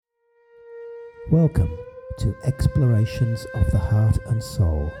Welcome to Explorations of the Heart and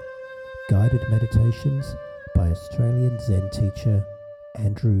Soul, guided meditations by Australian Zen teacher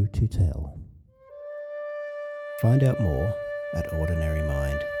Andrew Tutel. Find out more at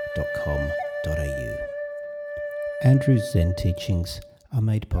ordinarymind.com.au. Andrew's Zen teachings are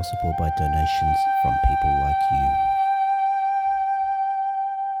made possible by donations from people like you.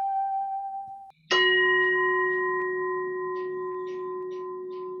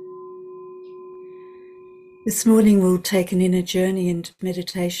 This morning we'll take an inner journey into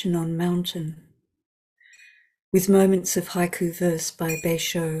meditation on mountain, with moments of haiku verse by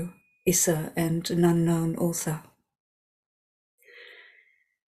Beisho, Issa, and an unknown author.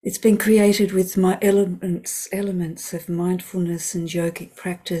 It's been created with my elements of mindfulness and yogic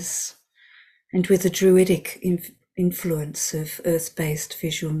practice, and with a druidic influence of earth-based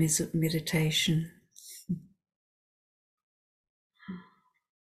visual meditation.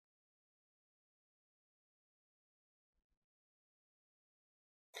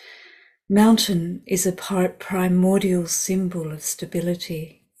 Mountain is a primordial symbol of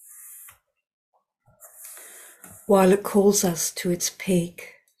stability. While it calls us to its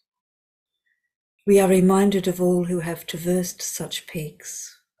peak, we are reminded of all who have traversed such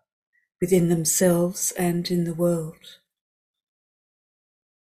peaks within themselves and in the world.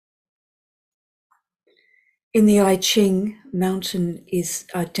 In the I Ching, mountain is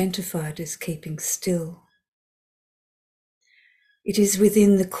identified as keeping still. It is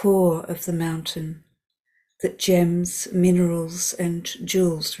within the core of the mountain that gems, minerals, and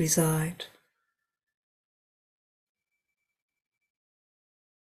jewels reside.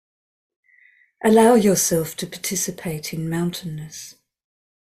 Allow yourself to participate in mountainness.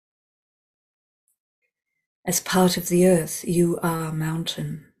 As part of the earth, you are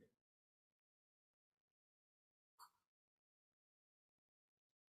mountain.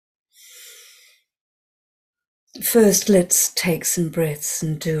 First, let's take some breaths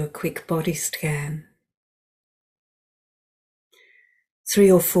and do a quick body scan.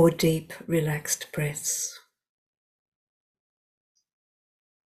 3 or 4 deep, relaxed breaths.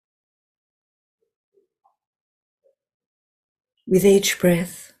 With each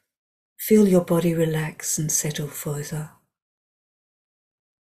breath, feel your body relax and settle further.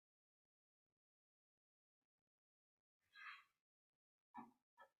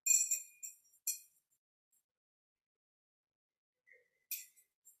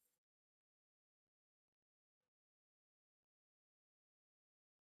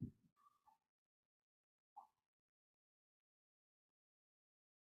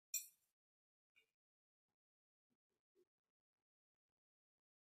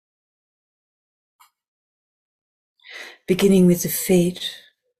 Beginning with the feet,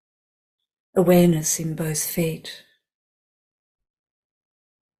 awareness in both feet,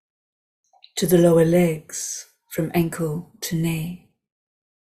 to the lower legs, from ankle to knee.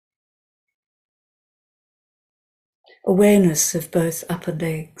 Awareness of both upper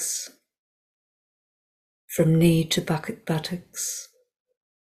legs, from knee to buttocks.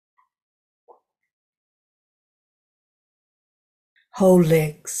 Whole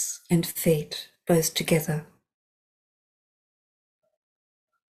legs and feet, both together.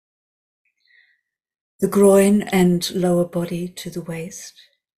 The groin and lower body to the waist.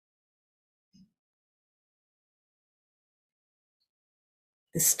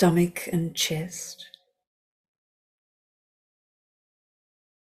 The stomach and chest.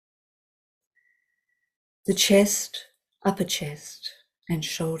 The chest, upper chest, and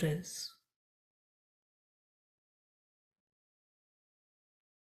shoulders.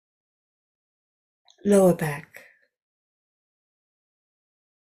 Lower back.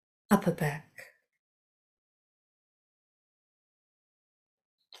 Upper back.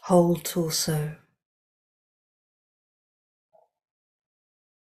 Whole torso.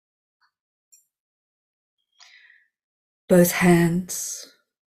 Both hands.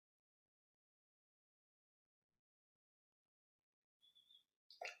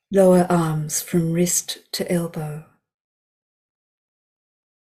 Lower arms from wrist to elbow.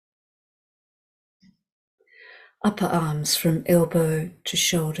 Upper arms from elbow to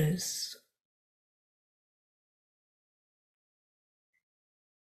shoulders.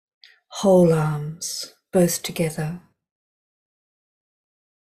 Whole arms, both together.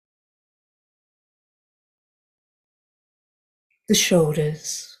 The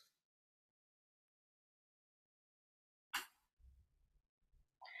shoulders.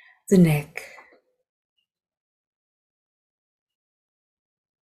 The neck.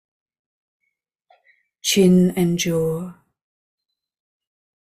 Chin and jaw.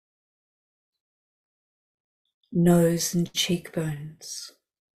 Nose and cheekbones.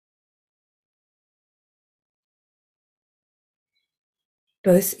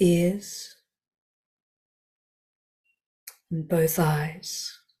 both ears and both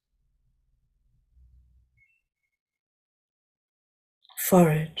eyes,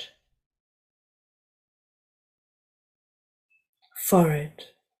 forehead, forehead,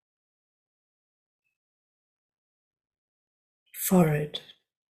 forehead,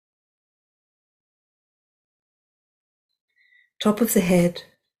 top of the head,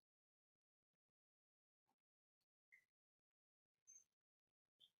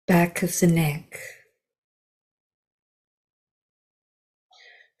 back of the neck,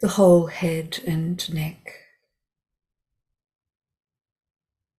 the whole head and neck,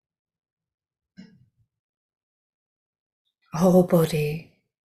 whole body,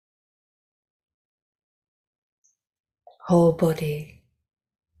 whole body,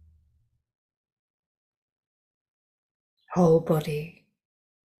 whole body.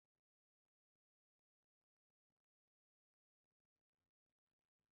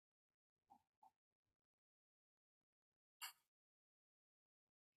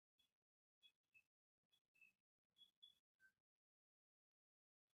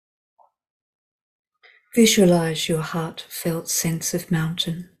 Visualize your heartfelt sense of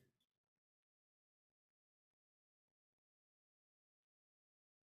mountain.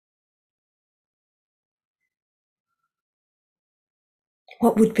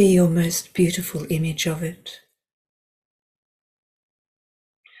 What would be your most beautiful image of it?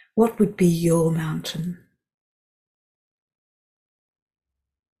 What would be your mountain?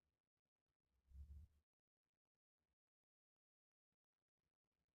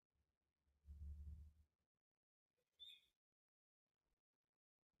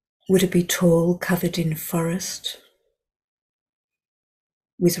 Would it be tall, covered in forest,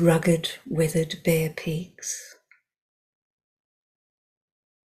 with rugged, weathered, bare peaks?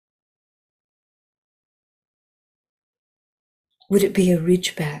 Would it be a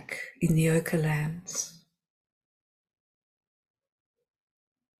ridgeback in the Ochre Lands?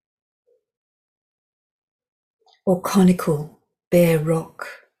 Or conical, bare rock,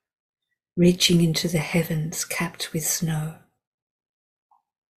 reaching into the heavens capped with snow?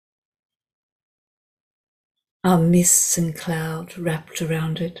 Are mists and cloud wrapped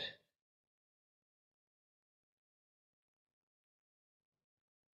around it?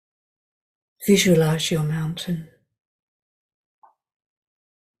 Visualize your mountain.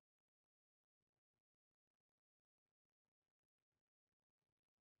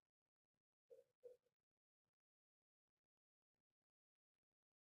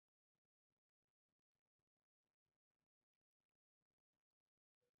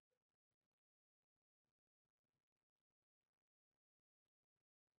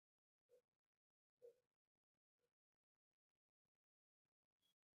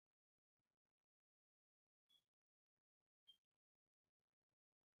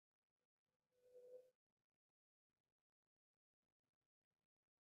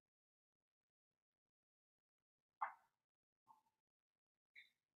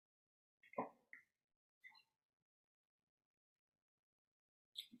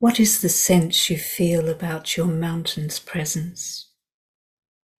 What is the sense you feel about your mountain's presence?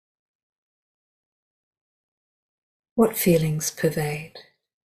 What feelings pervade?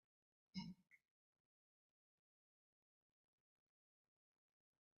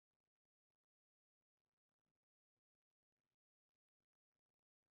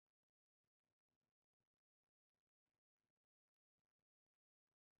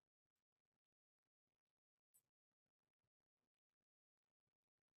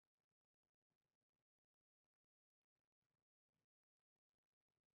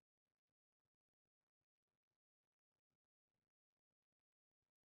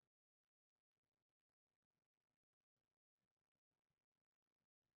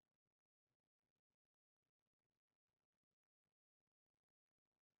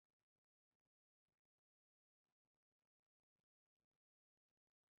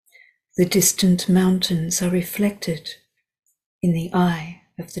 The distant mountains are reflected in the eye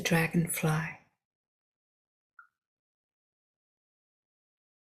of the dragonfly.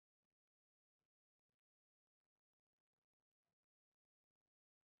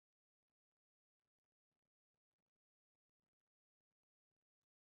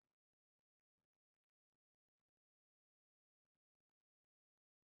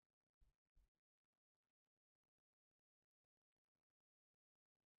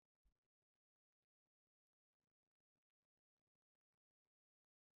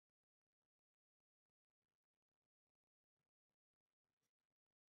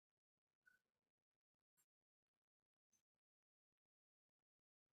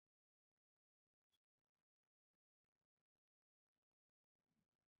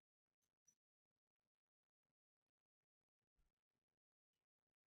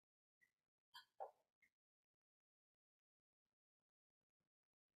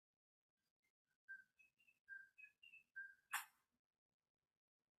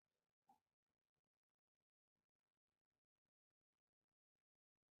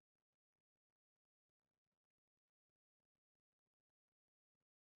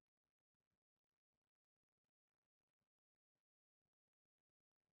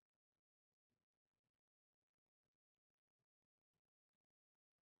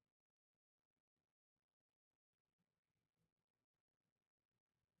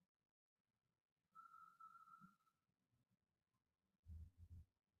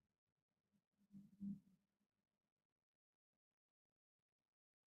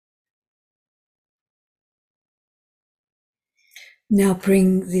 Now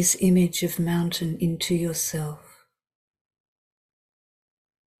bring this image of mountain into yourself.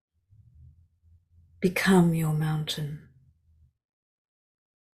 Become your mountain.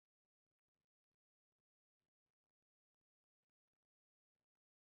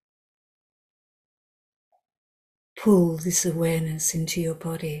 Pull this awareness into your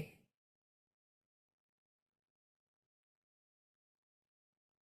body.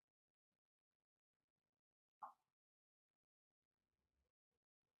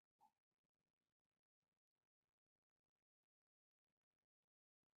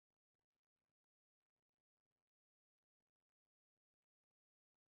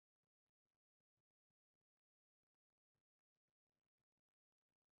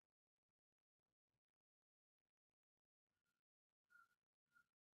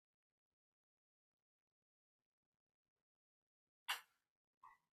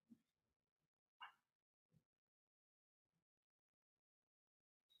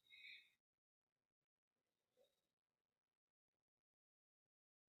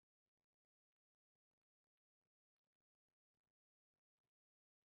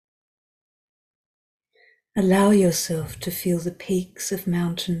 Allow yourself to feel the peaks of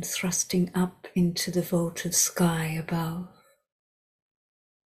mountain thrusting up into the vault of sky above.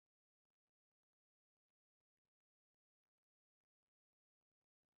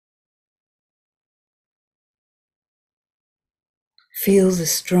 Feel the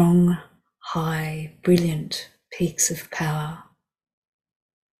strong, high, brilliant peaks of power.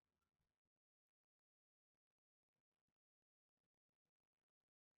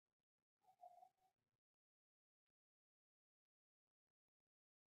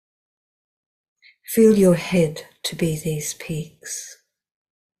 Feel your head to be these peaks.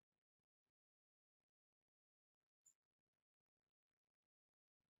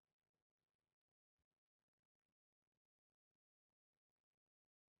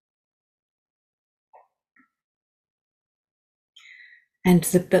 And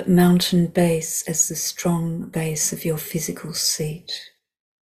the mountain base as the strong base of your physical seat.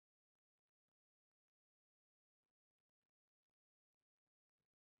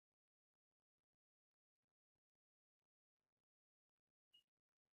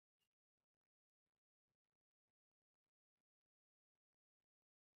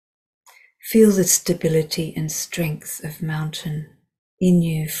 Feel the stability and strength of mountain in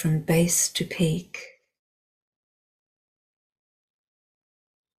you from base to peak.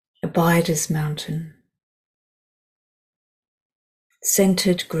 Abide as mountain,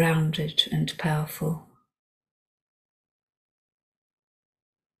 centered, grounded, and powerful.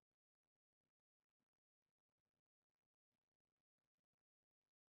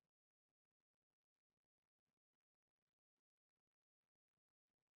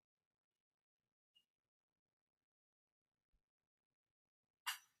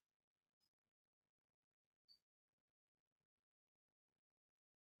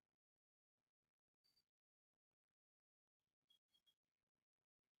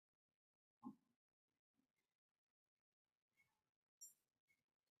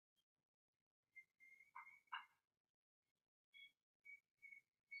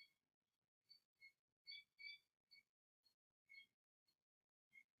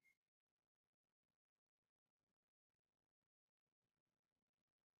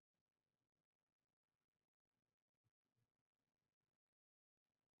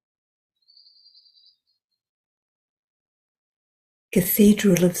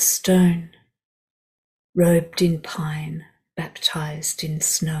 Cathedral of stone, robed in pine, baptized in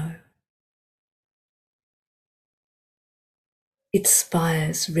snow. Its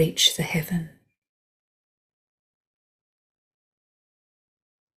spires reach the heaven.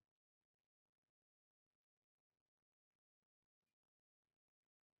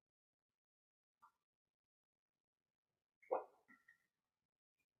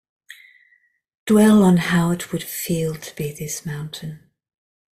 Dwell on how it would feel to be this mountain.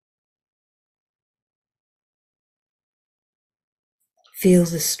 Feel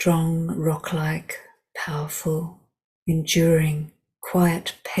the strong, rock-like, powerful, enduring,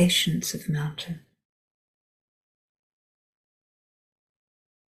 quiet patience of mountain.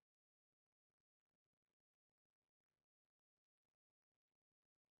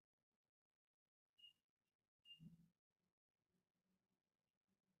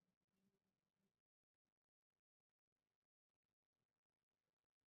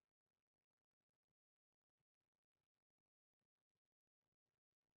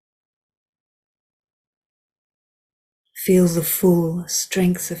 Feel the full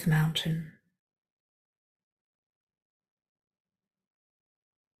strength of mountain.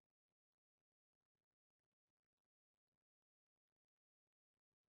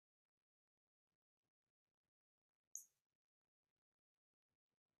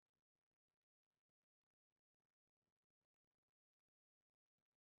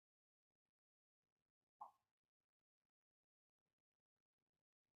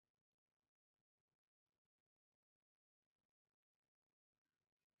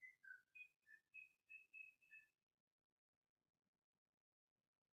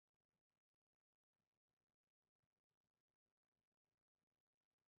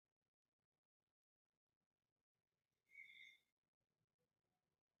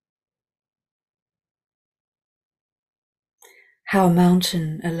 how a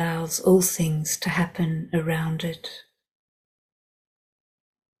mountain allows all things to happen around it.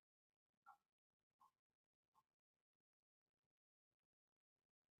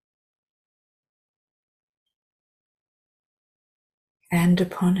 And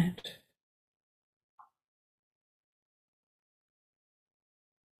upon it.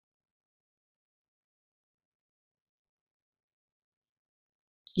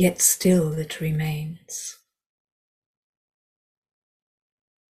 Yet still it remains.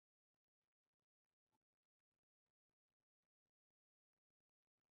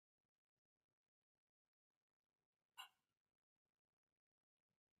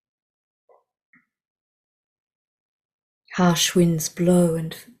 Harsh winds blow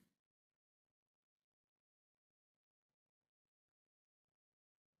and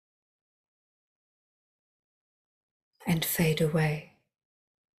fade away.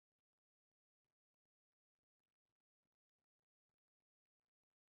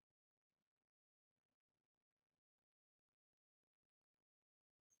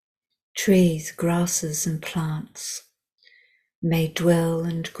 Trees, grasses, and plants may dwell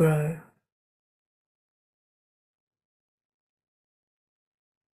and grow.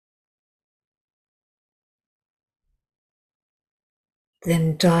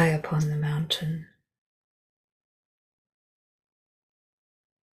 Then die upon the mountain.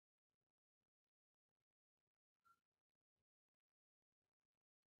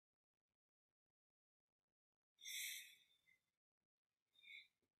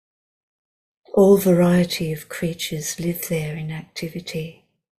 All variety of creatures live there in activity.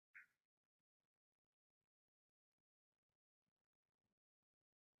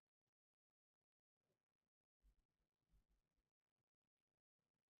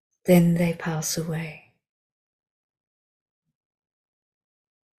 Then they pass away.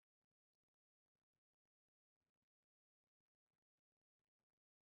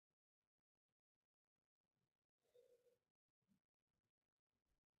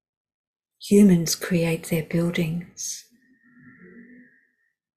 Humans create their buildings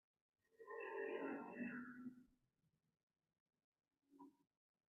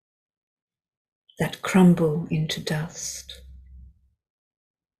that crumble into dust.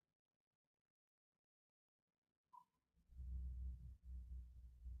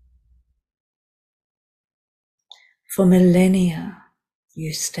 For millennia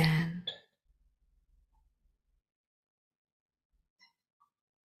you stand.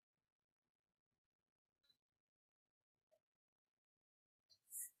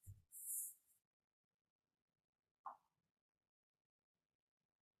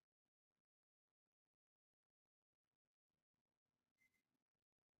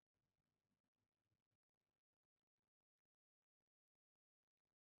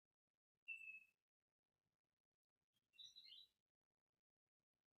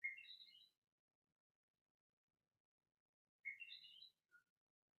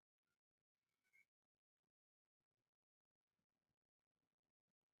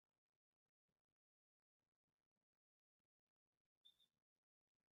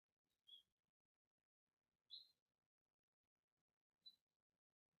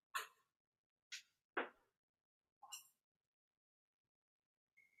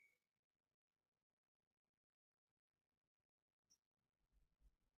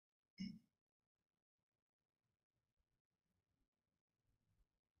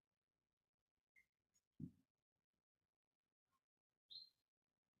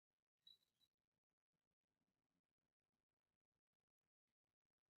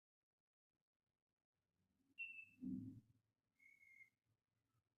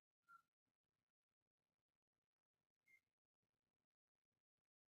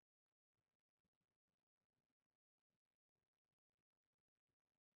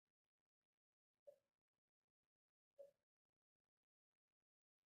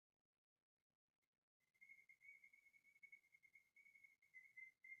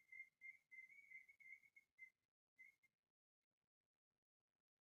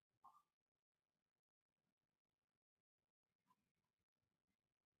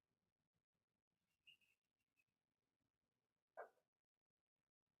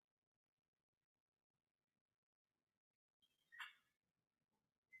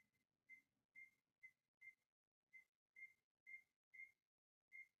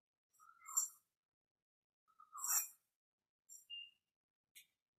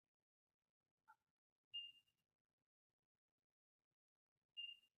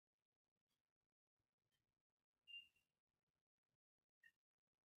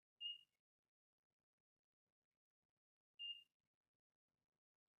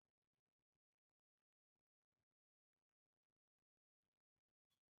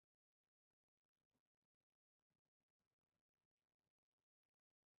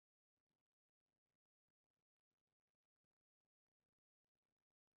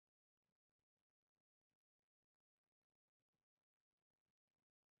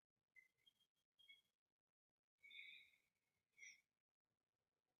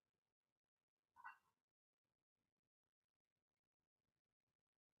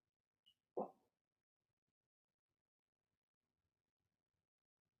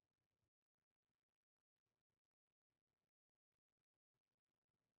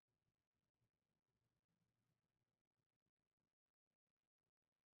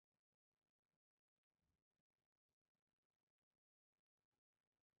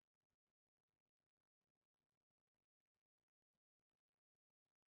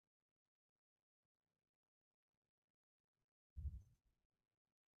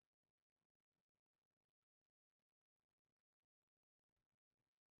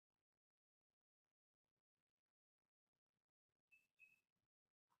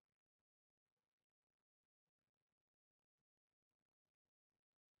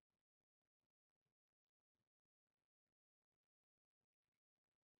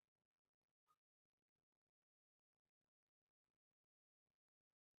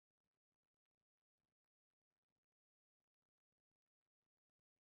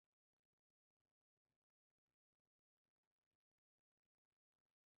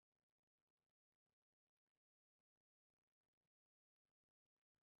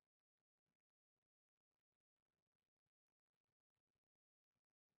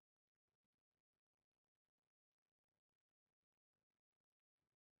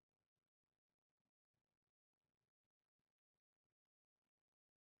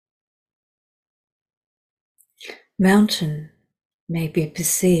 Mountain may be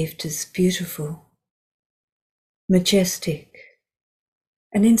perceived as beautiful, majestic,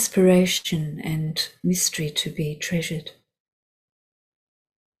 an inspiration and mystery to be treasured.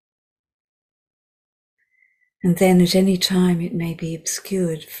 And then at any time it may be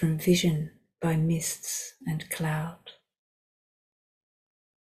obscured from vision by mists and cloud.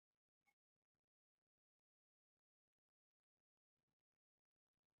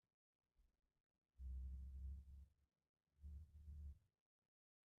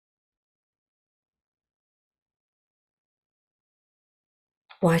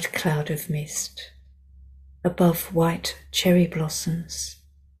 White cloud of mist, above white cherry blossoms,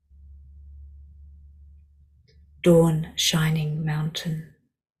 dawn shining mountain.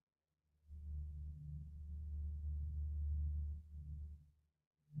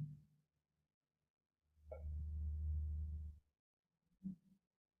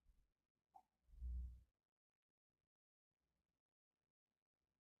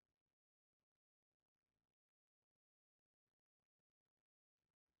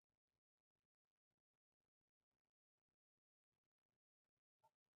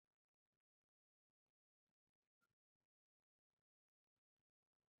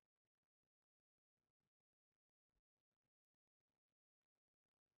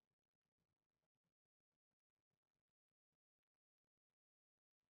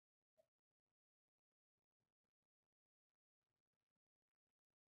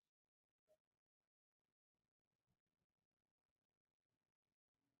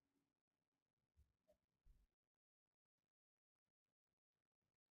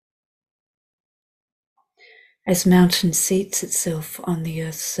 As mountain seats itself on the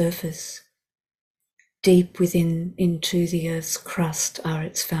earth's surface, deep within into the earth's crust are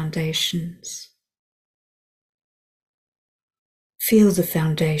its foundations. Feel the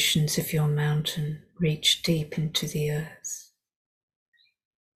foundations of your mountain reach deep into the earth.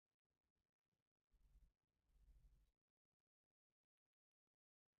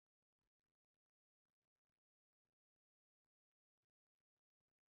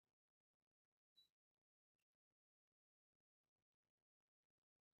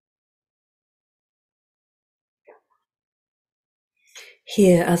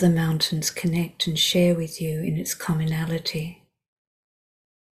 Here other mountains connect and share with you in its commonality.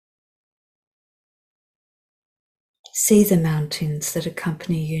 See the mountains that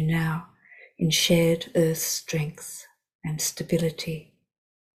accompany you now in shared earth strength and stability.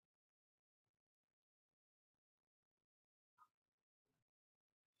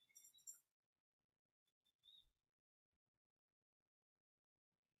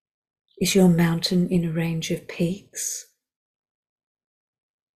 Is your mountain in a range of peaks,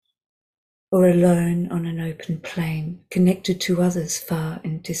 or alone on an open plain, connected to others far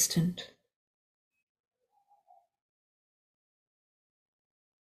and distant?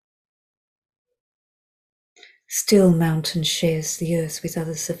 Still, mountain shares the earth with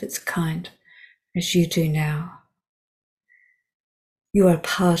others of its kind, as you do now. You are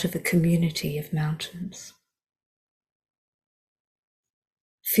part of a community of mountains.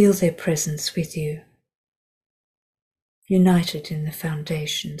 Feel their presence with you, united in the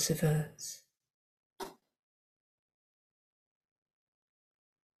foundations of earth.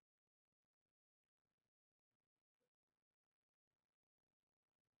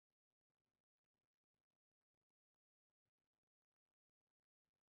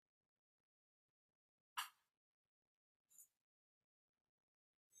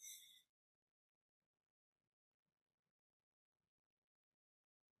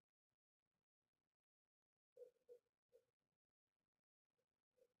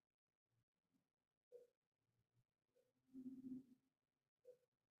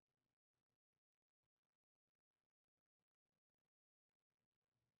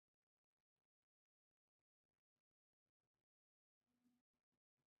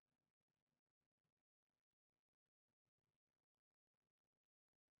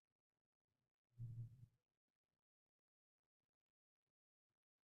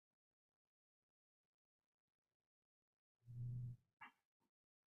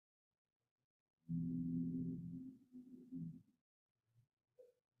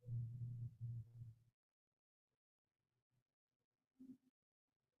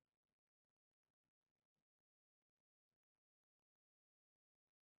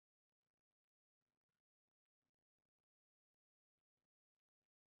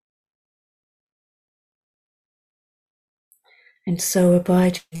 And so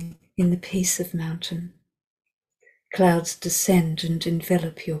abiding in the peace of mountain, clouds descend and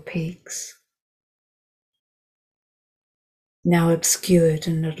envelop your peaks. Now obscured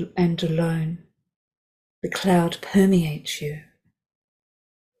and alone, The cloud permeates you.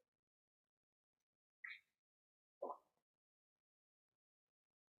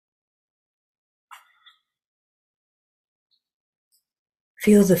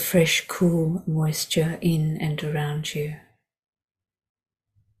 Feel the fresh, cool moisture in and around you.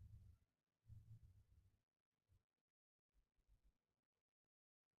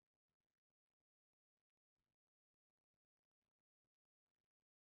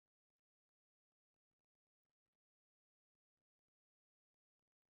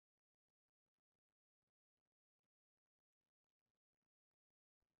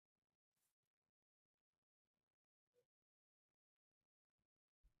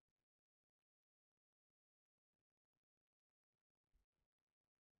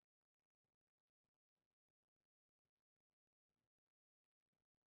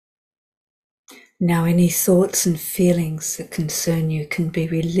 Now any thoughts and feelings that concern you can be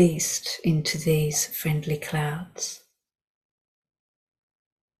released into these friendly clouds.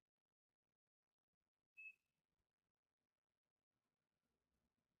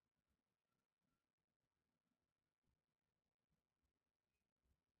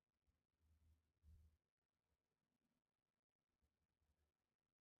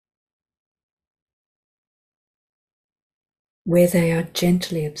 Where they are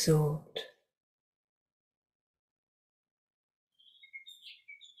gently absorbed.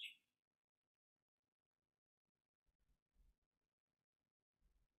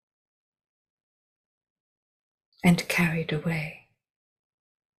 And carried away.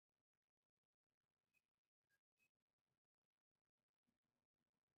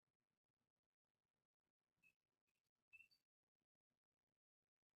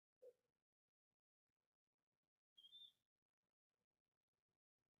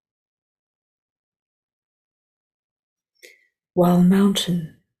 While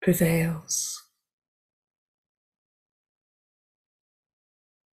mountain prevails.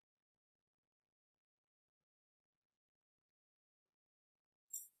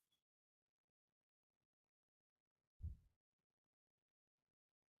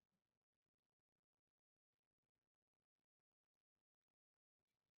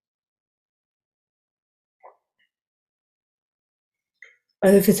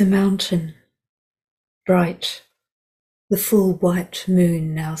 Over the mountain, bright, the full white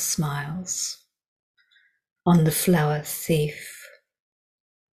moon now smiles on the flower thief.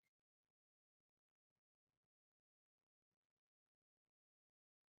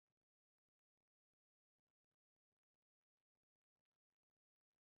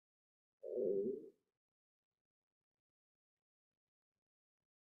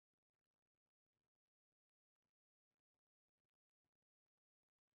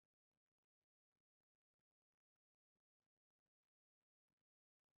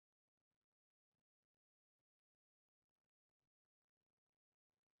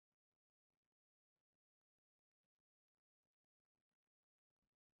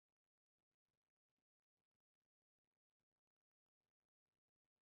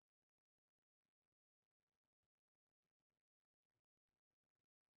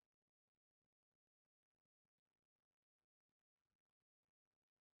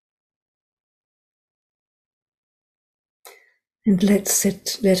 And let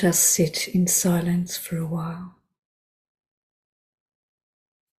us sit in silence for a while.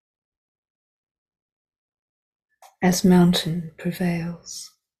 As mountain prevails.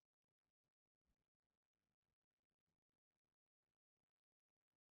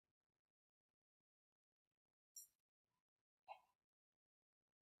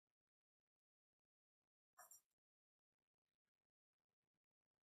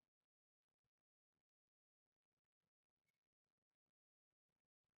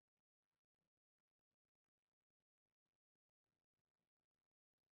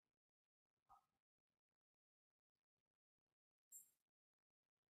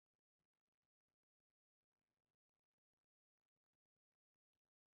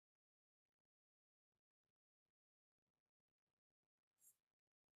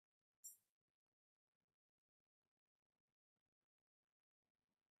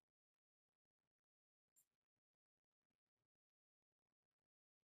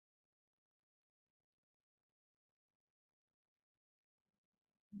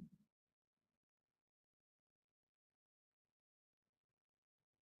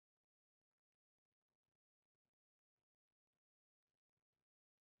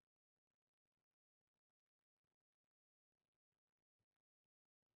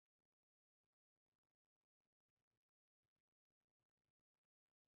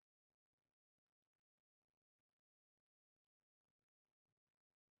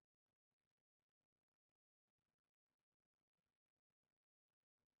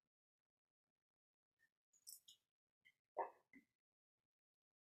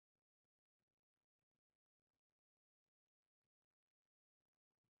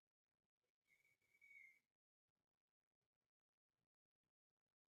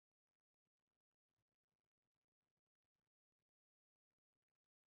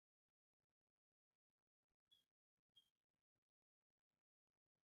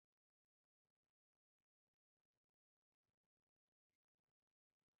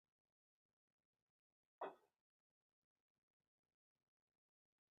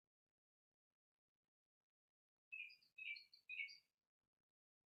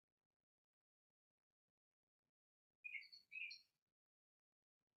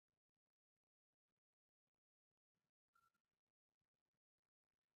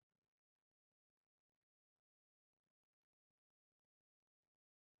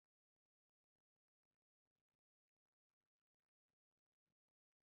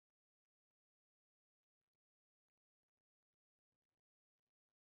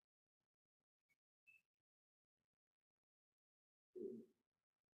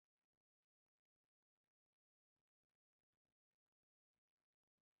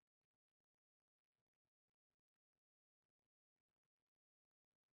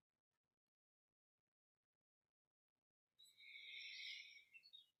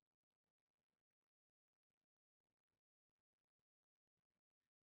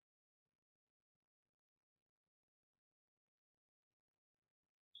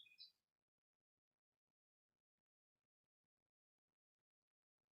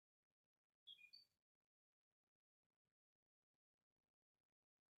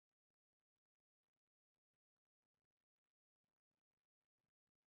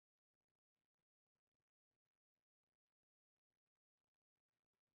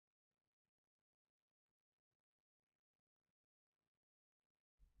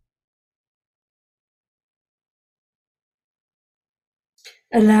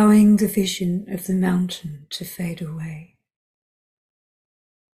 allowing the vision of the mountain to fade away.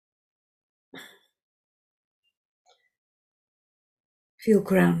 Feel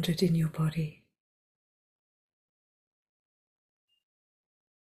grounded in your body.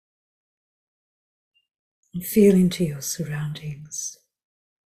 And feel into your surroundings.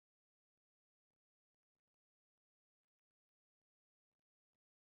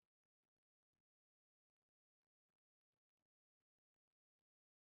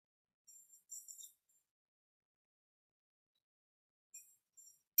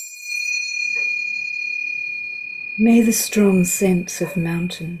 May the strong sense of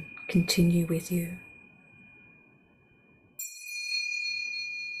mountain continue with you.